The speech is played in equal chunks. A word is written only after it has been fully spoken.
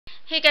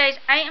Hey guys,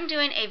 I am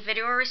doing a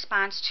video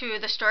response to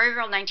the Story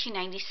Girl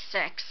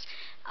 1996.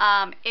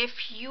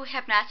 If you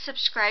have not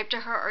subscribed to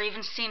her or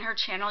even seen her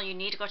channel, you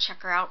need to go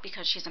check her out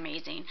because she's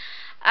amazing.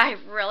 I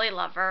really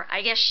love her.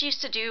 I guess she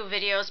used to do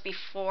videos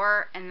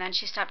before and then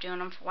she stopped doing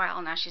them for a while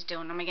and now she's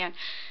doing them again.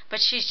 But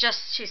she's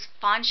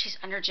fun, she's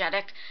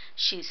energetic,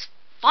 she's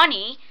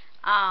funny.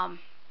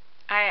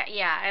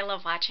 I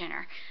love watching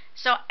her.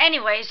 So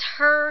anyways,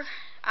 her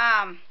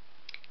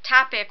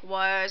topic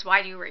was,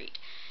 why do you read?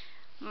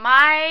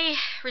 My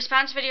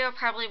response video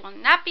probably will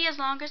not be as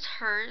long as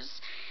hers,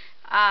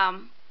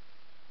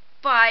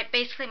 but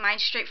basically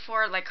mine's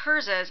straightforward like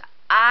hers is.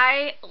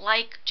 I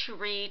like to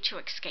read to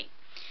escape.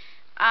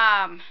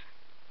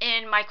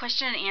 In my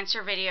question and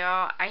answer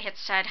video, I had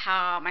said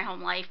how my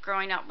home life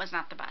growing up was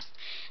not the best,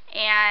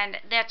 and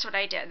that's what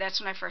I did. That's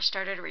when I first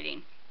started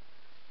reading.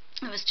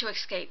 It was to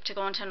escape, to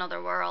go into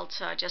another world,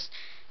 to just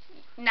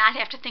not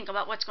have to think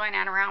about what's going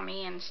on around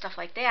me and stuff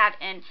like that.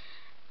 And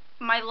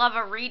my love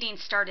of reading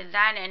started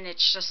then, and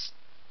it's just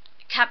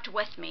kept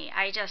with me.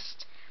 I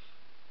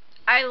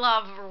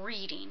love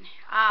reading.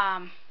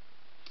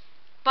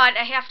 But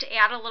I have to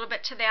add a little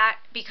bit to that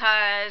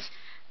because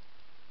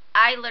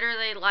I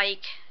literally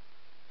like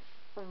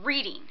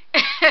reading.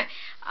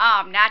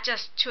 Not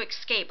just to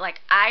escape.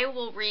 Like, I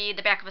will read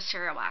the back of a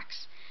cereal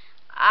box.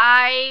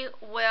 I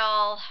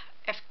will,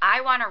 if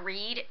I want to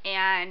read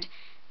and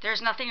there's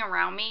nothing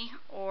around me,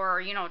 or,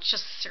 you know, it's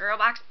just a cereal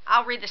box,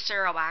 I'll read the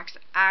cereal box.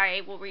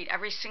 I will read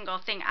every single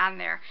thing on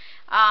there.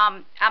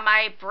 On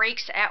my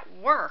breaks at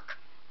work,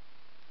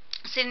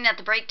 sitting at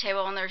the break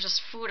table and there's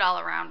just food all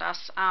around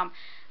us,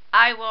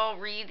 I will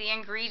read the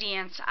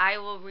ingredients. I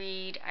will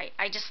read,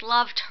 I just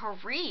love to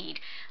read.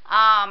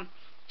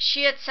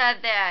 She had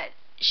said that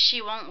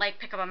she won't like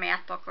pick up a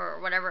math book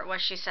or whatever it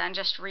was she said and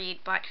just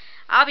read, but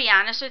I'll be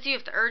honest with you,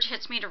 if the urge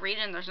hits me to read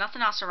and there's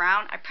nothing else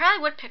around, I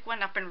probably would pick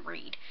one up and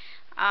read.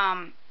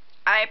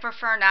 I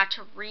prefer not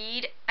to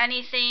read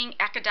anything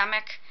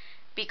academic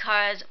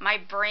because my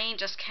brain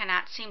just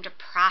cannot seem to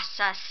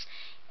process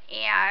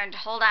and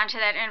hold on to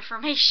that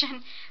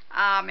information,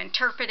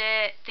 interpret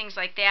it, things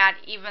like that,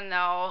 even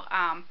though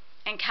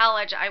in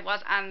college I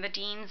was on the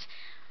dean's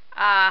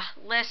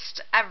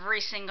list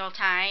every single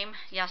time.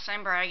 Yes,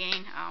 I'm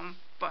bragging,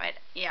 but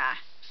yeah,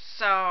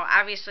 so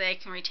obviously I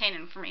can retain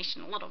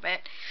information a little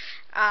bit,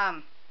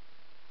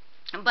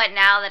 but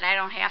now that I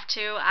don't have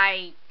to,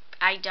 I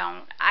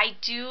don't. I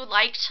do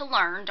like to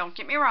learn, don't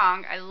get me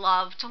wrong, I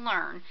love to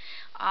learn,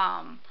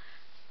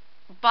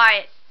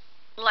 but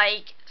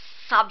like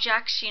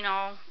subjects, you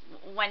know,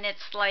 when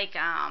it's like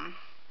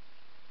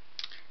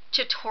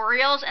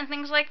tutorials and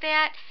things like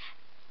that,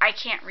 I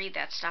can't read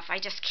that stuff. I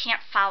just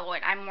can't follow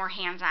it. I'm more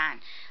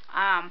hands-on.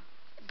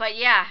 But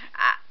yeah,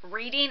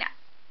 reading,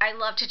 I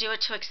love to do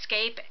it to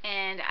escape,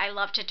 and I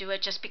love to do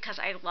it just because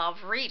I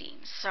love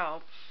reading.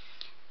 So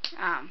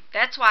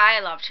that's why I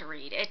love to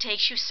read. It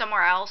takes you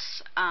somewhere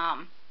else.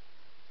 You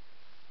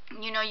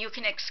know, you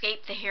can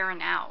escape the here and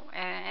now,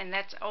 and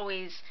that's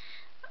always,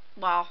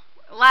 well,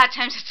 a lot of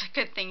times it's a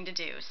good thing to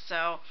do.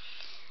 So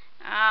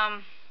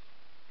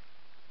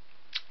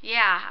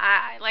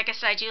yeah, like I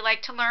said, I do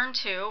like to learn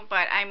too,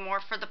 but I'm more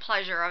for the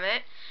pleasure of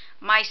it.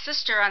 My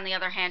sister, on the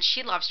other hand,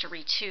 she loves to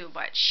read too,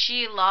 but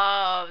she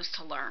loves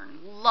to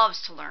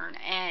learn,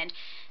 and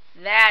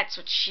that's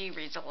what she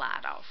reads a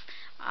lot of.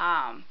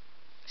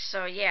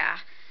 So yeah,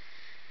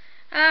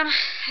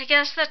 I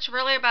guess that's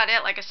really about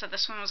it. Like I said,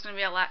 this one was going to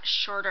be a lot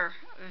shorter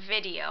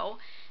video.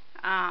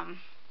 Yeah,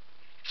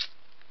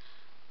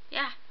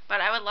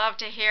 but I would love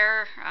to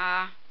hear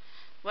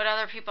what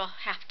other people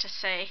have to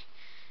say.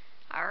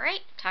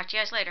 Alright, talk to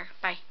you guys later.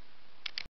 Bye.